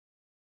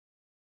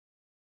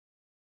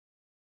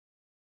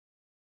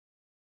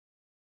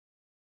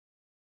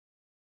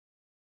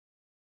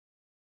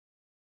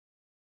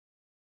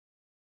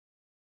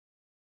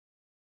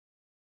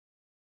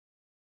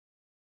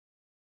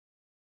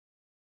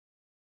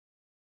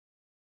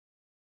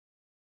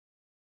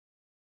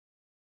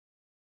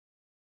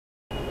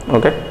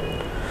Okay,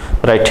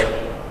 right.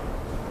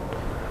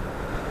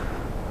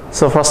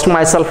 So first,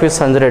 myself is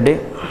Anji Reddy.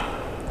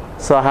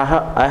 So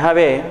I have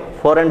a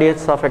 4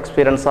 years of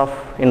experience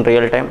in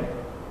real time.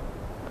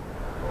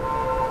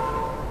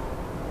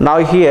 Now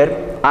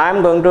here I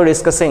am going to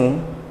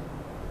discussing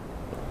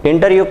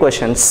interview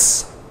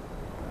questions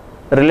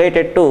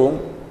related to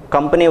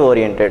company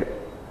oriented.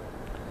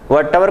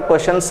 Whatever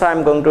questions I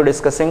am going to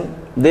discussing,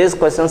 these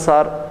questions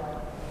are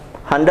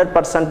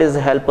 100% is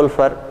helpful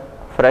for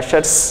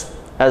freshers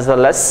as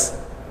well as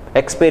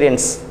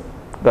experienced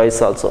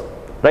guys also,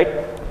 right?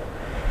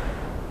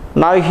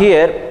 Now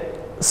here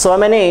so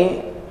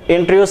many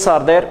interviews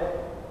are there.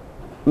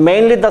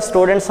 Mainly the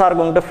students are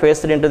going to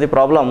face it into the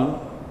problem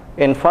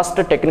in first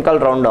technical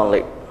round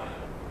only.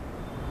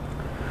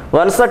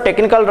 Once the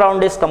technical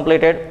round is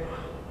completed,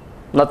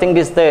 nothing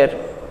is there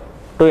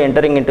to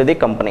entering into the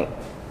company.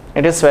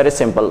 It is very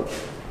simple.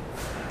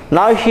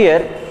 Now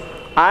here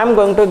I am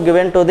going to give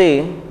into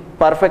the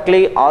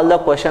perfectly all the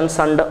questions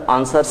and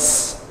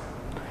answers,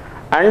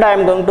 and I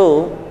am going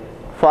to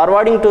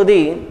forwarding to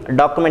the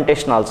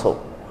documentation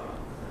also,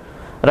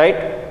 right?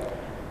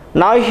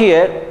 Now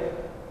here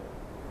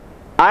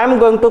I am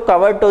going to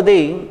cover to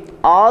the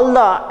all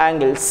the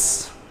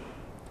angles.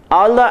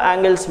 All the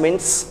angles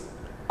means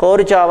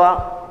core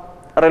Java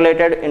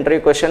related entry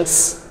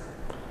questions,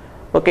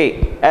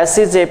 okay,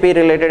 SCJP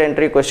related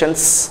entry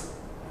questions,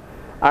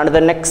 and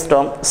the next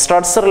term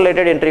struts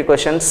related entry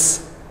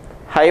questions,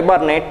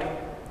 Hibernate,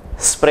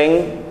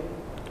 Spring,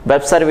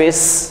 web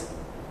service,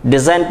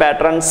 design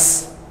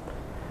patterns.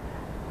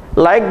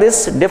 Like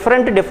this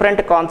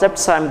different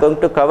concepts I am going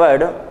to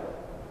cover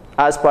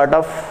as part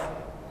of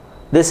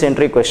this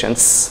entry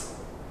questions.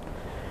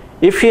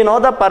 If you know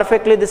the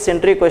perfectly this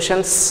entry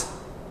questions,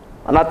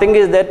 nothing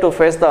is there to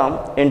face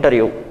the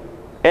interview.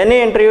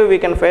 Any interview we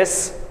can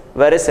face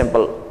very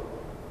simple,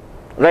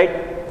 right?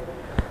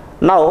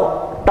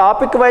 Now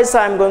topic wise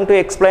I am going to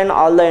explain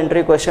all the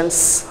entry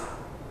questions.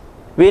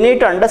 We need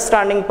to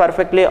understanding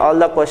perfectly all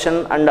the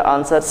question and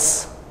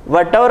answers.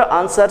 Whatever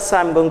answers I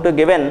am going to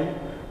give in,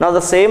 now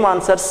the same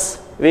answers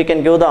we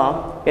can give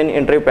the in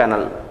interview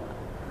panel.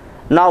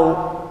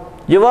 Now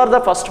you are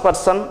the first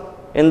person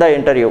in the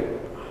interview.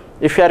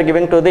 If you are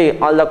giving to the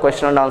all the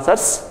question and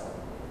answers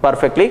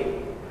perfectly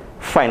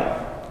fine.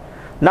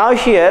 Now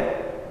here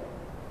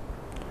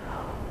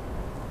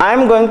I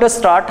am going to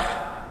start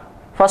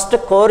first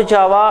core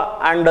Java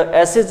and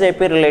SCJP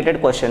related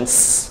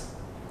questions,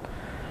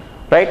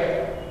 right?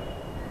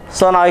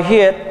 So now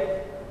here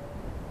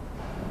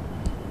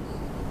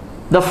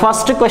the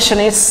first question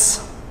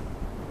is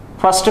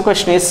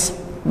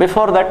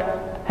before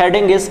that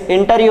heading is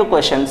interview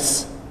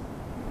questions.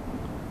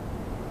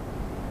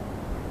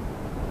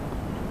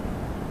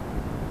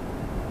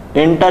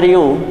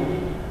 Interview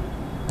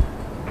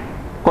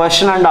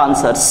question and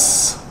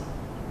answers.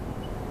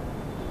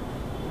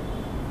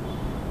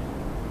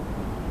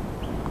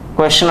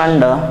 Question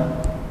and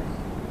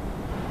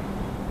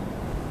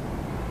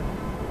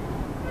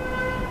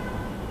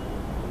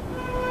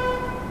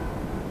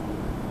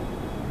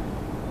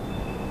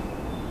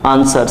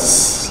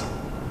answers.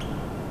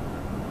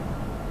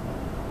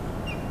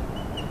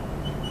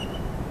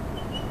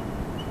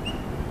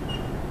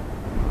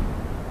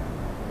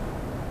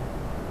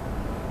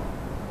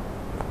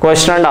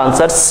 Question and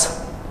answers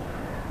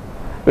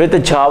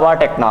with Java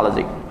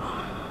technology.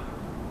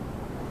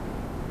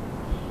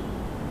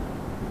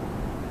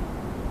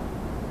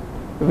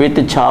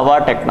 With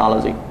Java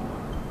technology.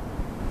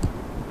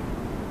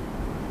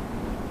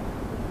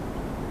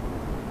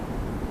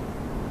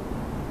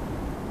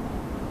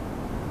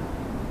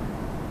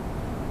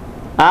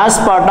 As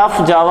part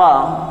of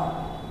Java,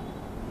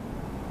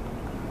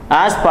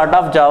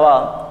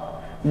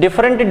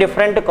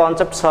 different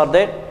concepts are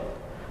there.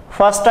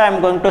 First I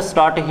am going to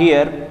start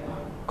here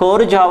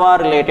core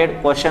Java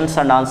related questions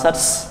and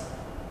answers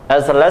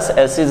as well as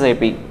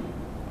SCJP.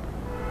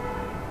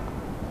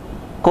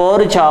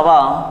 Core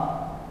Java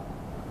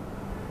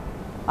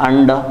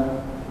and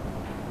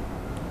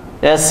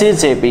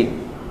SCJP,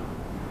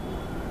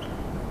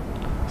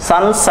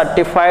 Sun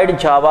certified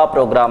Java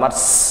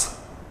programmers.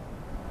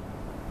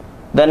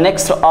 The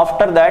next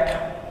after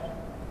that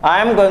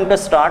I am going to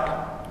start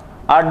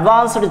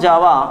advanced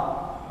Java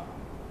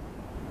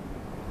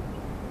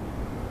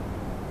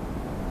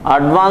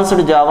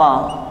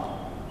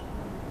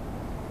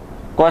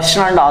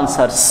question and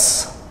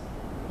answers.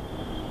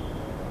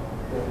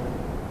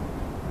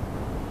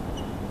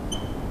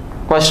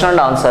 Question and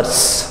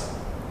answers.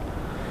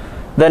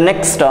 The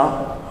next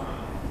I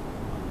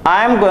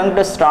am going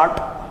to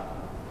start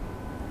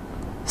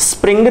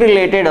Spring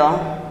related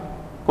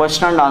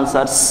question and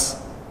answers,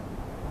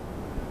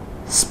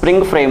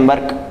 Spring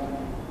framework.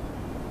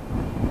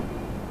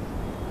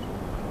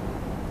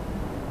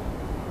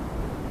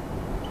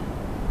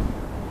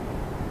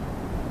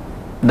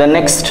 The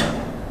next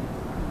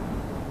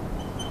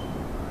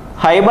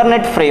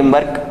Hibernate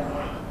framework.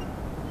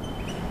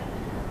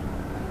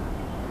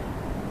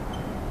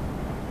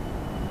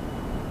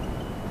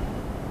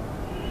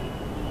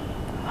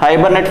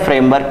 Hibernate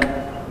framework.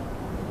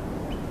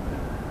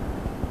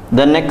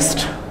 The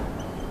next,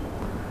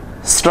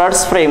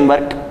 struts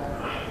framework.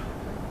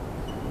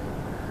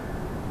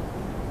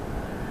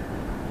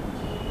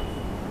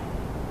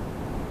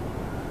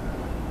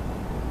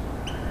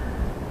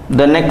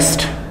 The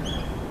next,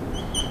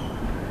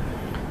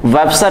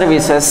 web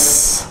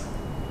services.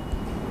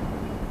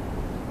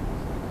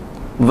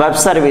 Web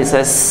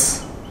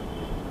services.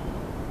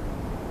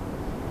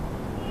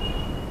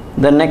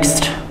 The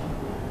next,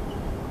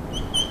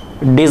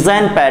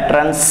 design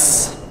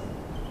patterns.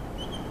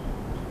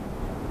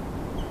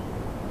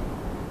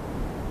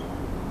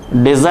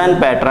 Design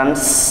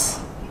patterns.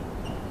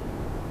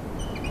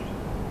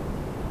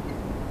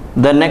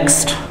 The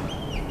next,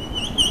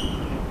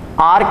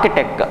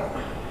 architect.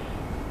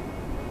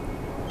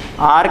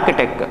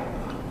 Architect.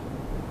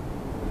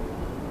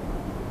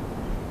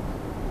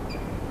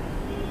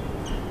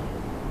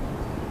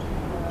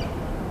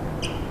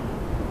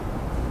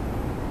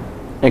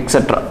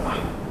 Etc.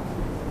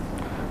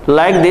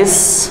 Like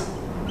this,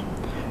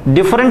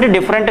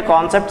 different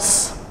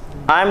concepts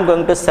I am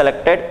going to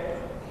select it.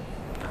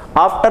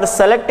 After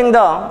selecting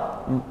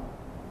the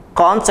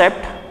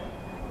concept,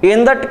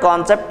 in that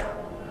concept,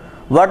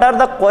 what are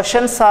the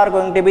questions are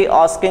going to be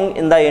asking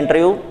in the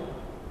interview?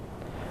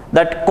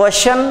 That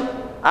question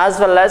as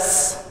well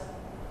as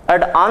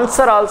an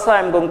answer also I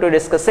am going to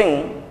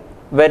discussing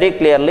very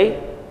clearly.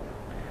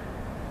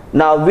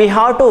 Now we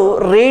have to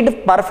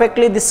read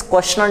perfectly this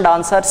question and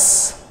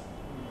answers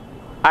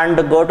and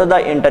go to the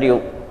interview.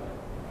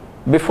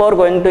 Before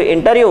going to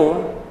interview,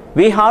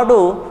 we have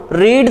to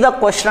read the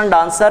question and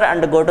answer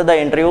and go to the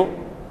interview.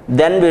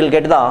 Then we will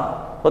get the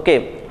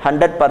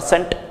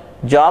 100%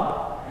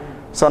 job.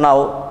 So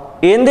now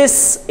in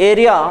this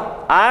area,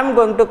 I am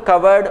going to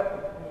cover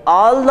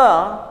all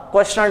the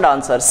question and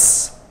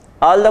answers.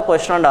 All the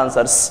question and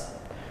answers.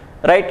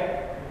 Right?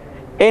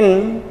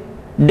 In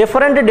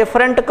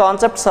different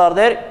concepts are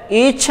there.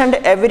 Each and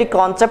every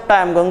concept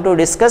I am going to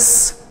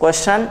discuss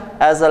question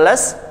as well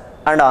as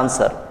and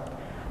answer.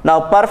 Now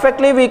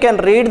perfectly we can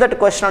read that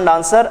question and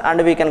answer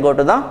and we can go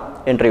to the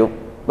interview.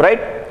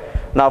 Right?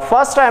 Now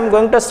first I am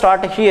going to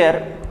start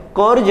here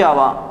core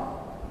Java.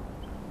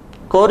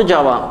 Core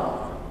Java.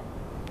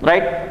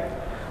 Right?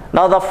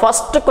 Now the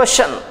first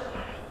question,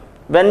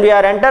 when we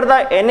are enter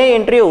the any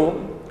interview,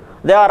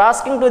 they are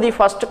asking to the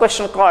first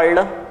question called,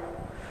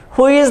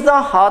 who is the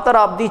author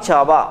of the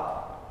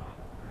Java?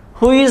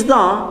 Who is the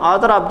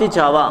author of the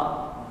Java?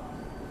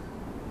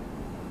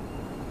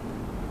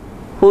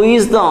 Who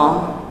is the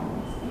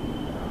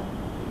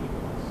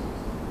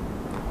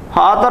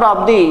author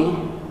of the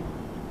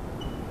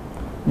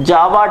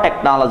Java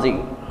technology?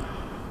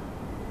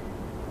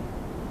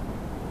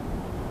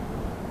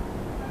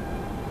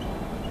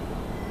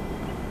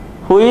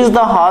 Who is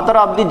the author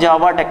of the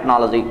Java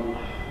technology?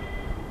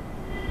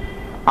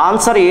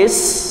 Answer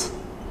is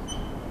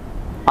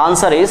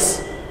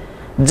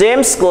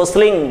James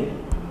Gosling.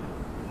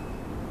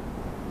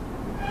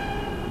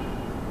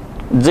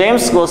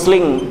 James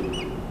Gosling.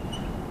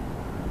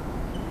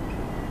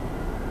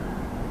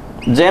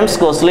 James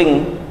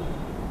Gosling.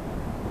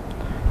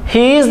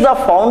 He is the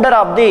founder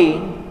of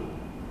the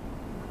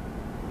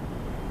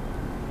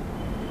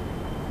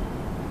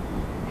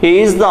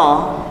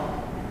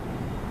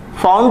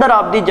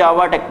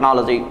Java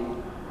technology.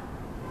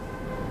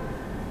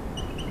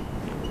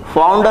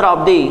 Founder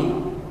of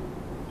the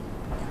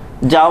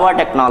Java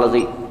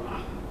technology.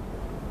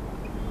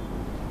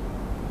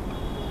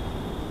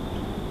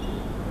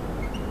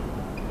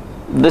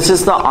 This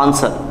is the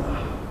answer.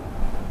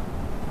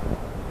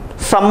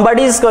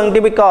 Somebody is going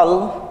to be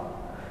called,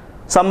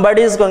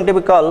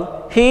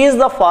 he is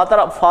the father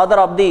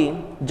of the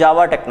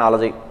Java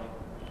technology.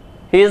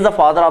 He is the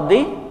father of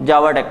the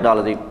Java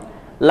technology.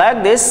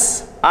 Like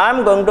this, I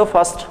am going to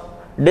first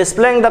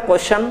displaying the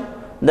question,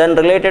 then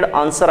related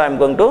answer I am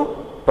going to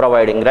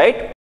providing,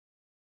 right?